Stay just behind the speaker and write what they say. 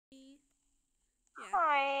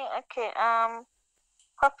Hi. Okay.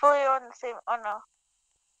 Hopefully we're on the same. Oh no,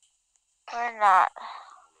 we're not.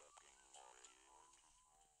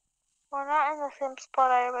 We're not in the same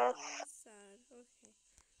spot, Iris. Oh, that's sad. Okay.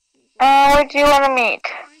 Well, Where do you want to meet?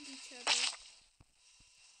 find each other.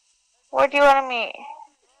 Where do you want to meet?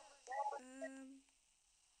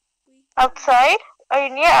 We can. Outside? Are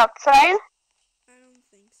you near outside? I don't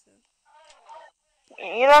think so.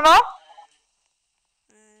 You don't know?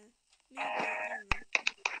 Maybe. I don't know.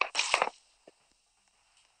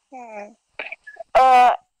 Hmm.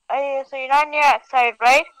 So you're not near outside,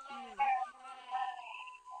 right?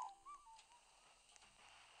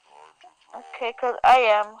 No. Okay, 'cause I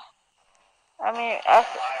am. I mean,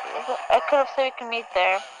 I could have said we can meet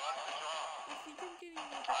there. I think I'm getting a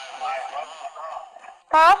little bit closer.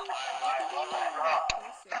 Huh? I think I'm getting a little bit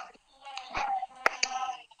closer.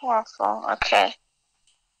 Awesome. Okay.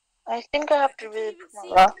 I think I have I to can't really even put my see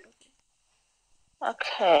you. luck.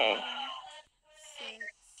 Okay. Okay. 6,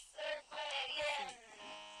 7.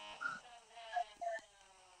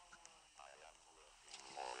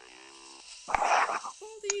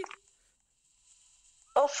 Baldi!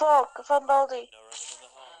 Oh fuck! I found Baldi. No running in the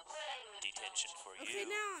home. Detention for Okay, you.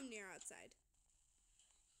 now I'm near outside.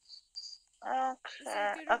 Is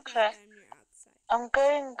Okay. it good or bad Okay. that I'm near outside? I'm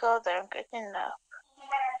going to go there. I'm getting now.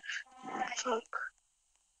 Fuck.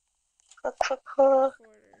 Fuck. Fuck. Fuck. Quarter.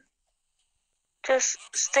 Just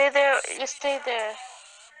stay there. You stay there.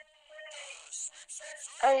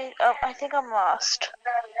 I think I'm lost.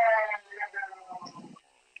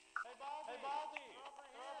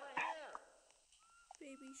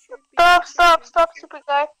 Baby shark, baby Stop! shark, Stop! baby Stop! shark. Super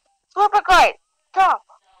guy! Super guy! Stop!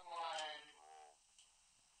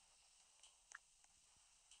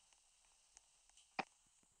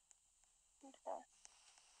 Okay.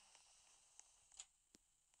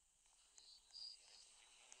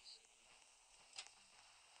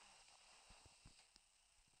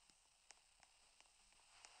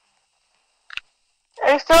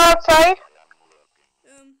 Are you still outside?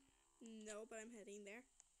 No, but I'm heading there.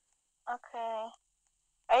 Okay.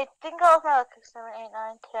 I think I was at like 7, 8,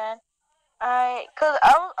 9, 10. I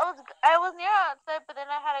was near outside, but then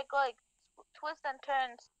I had to go like twist and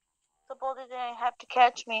turns. So Boulder didn't have to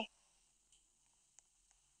catch me.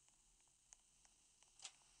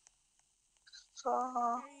 So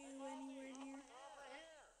Are you anywhere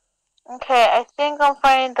near? okay, I think I'm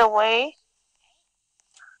finding the way.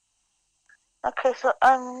 Okay, so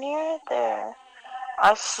I'm near there.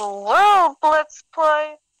 I swear I'll blitz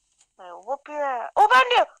play. I whoop your ass. Oh, found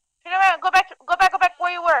you! Turn around. Go back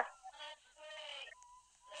where you were.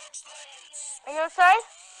 Are you outside?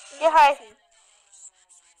 Yeah, I hi. see you.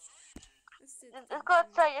 Let's see the Let's go camera.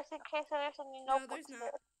 outside just in case there's any No, there's notebooks not.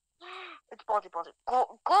 there. It's Baldy.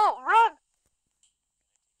 Go, run!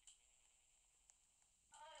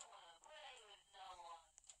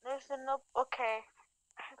 There's a note. Okay.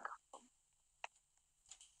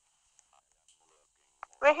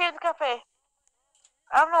 Right here in the cafe.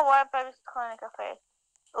 I don't know why I'm by this coin cafe.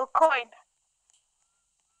 Oh, coin.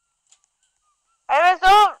 Iris,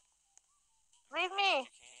 don't! Leave me!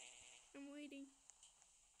 I'm waiting.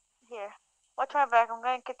 Here. Watch my back. I'm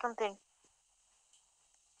gonna get something.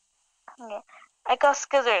 Yeah. I got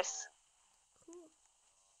scissors. Cool.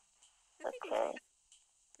 I think you're Okay. safe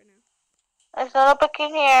for now. There's no notebook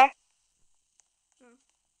in here.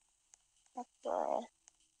 Oh. Okay.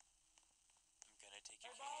 I'm gonna take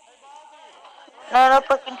your key. No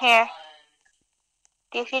notebook in here.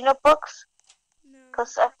 Do you see notebooks? No.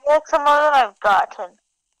 Because I feel like some of them I've gotten.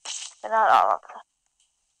 But not all of them.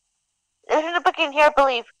 There's a notebook in here, I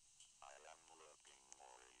believe.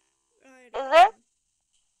 I'd Is have there? one.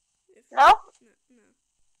 No?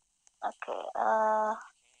 No. Okay,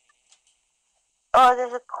 oh,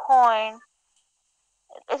 there's a coin.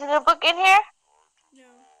 Is there a book in here? No.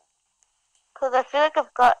 Because I feel like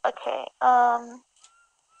I've got, okay,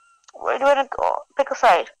 where do I want to go? Pick a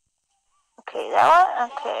side. Okay, that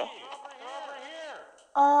one? Okay.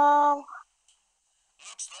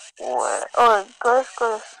 Where? Oh, let's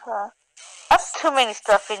go this, I have too many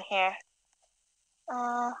stuff in here.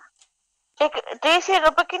 Do you see a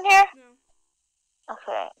notebook in here? No.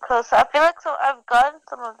 Okay, because I feel like I've gotten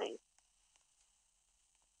some of these.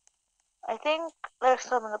 I think there's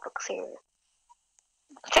some in the books here.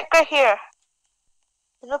 Check right here.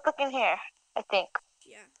 There's a notebook in here, I think.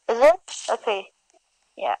 Yeah. Is it? Okay.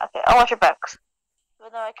 Yeah, okay. I'll watch your backs.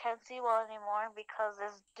 Even though I can't see well anymore because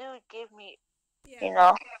this dude gave me, Yeah. you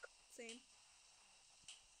know. Same.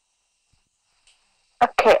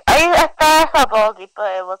 Okay, I thought I saw Baldi,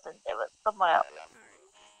 but it wasn't. It was someone else.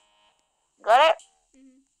 Alright. Got it?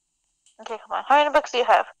 Mhm. Okay, come on. How many books do you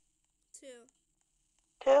have? 2.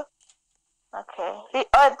 2? Okay.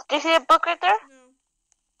 Do you see a book right there?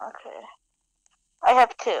 No. Okay. I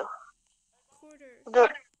have 2. Quarter.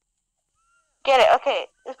 Look. Get it. Okay.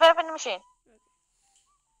 It's better in the machine. Okay.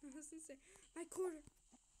 I was gonna say, my quarter.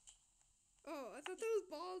 Oh, I thought that was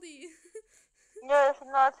Baldi. No, it's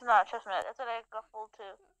not. Trust me. That's what I got full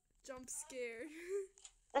too. Jump scared.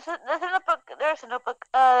 There's a notebook. There's a notebook.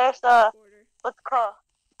 There's the Quarter. what's it called?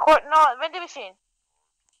 No, vending machine.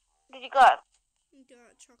 What did you got?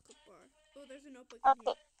 Got chocolate bar. Oh, there's a notebook in Okay.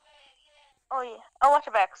 here. Oh yeah. I'll watch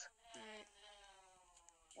your backs.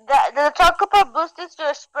 Alright. The chocolate bar boosts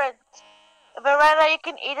your sprint. But right now you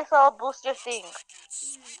can eat this all boost your thing.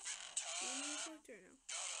 Alright. One more character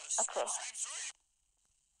now. Okay.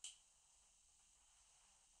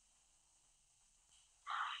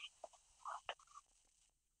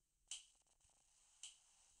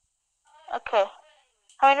 Okay.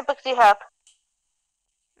 How many books do you have?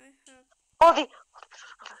 I have. Oh, the.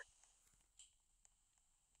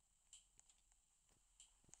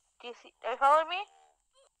 Do you see? Are you following me?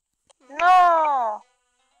 Huh? No.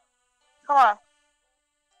 Come on.